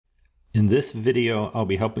In this video, I'll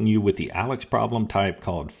be helping you with the ALEKS problem type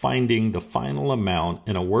called finding the final amount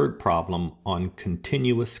in a word problem on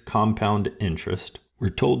continuous compound interest. We're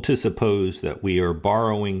told to suppose that we are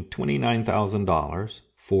borrowing $29,000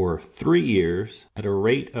 for 3 years at a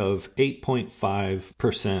rate of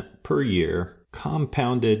 8.5% per year,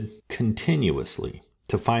 compounded continuously,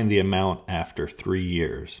 to find the amount after 3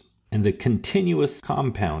 years. And the continuous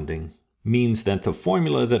compounding means that the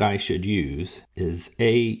formula that I should use is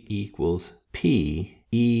A equals P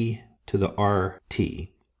e to the RT.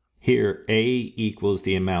 Here, A equals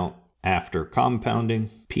the amount after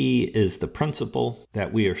compounding, P is the principal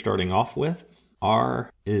that we are starting off with,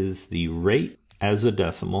 R is the rate as a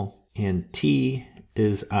decimal, and T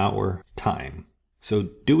is our time. So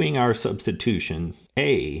doing our substitution,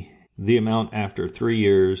 A, the amount after 3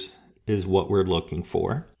 years, is what we're looking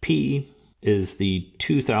for. P is the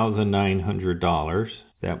 $2,900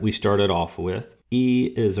 that we started off with.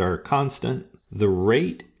 E is our constant. The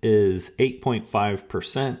rate is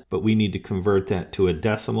 8.5%, but we need to convert that to a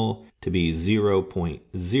decimal to be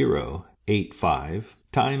 0.085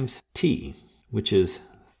 times T, which is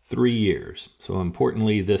 3 years. So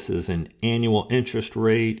importantly, this is an annual interest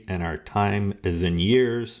rate and our time is in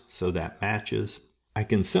years, so that matches. I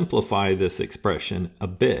can simplify this expression a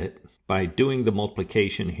bit by doing the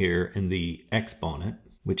multiplication here in the exponent,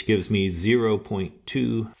 which gives me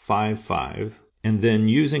 0.255. And then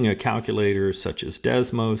using a calculator such as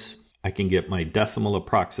Desmos, I can get my decimal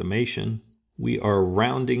approximation. We are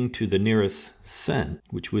rounding to the nearest cent,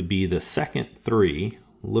 which would be the second 3.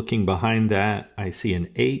 Looking behind that, I see an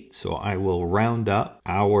 8, so I will round up.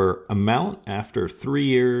 Our amount after 3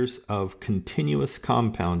 years of continuous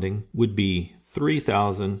compounding would be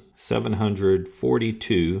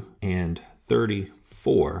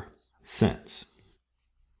 $3,742.34.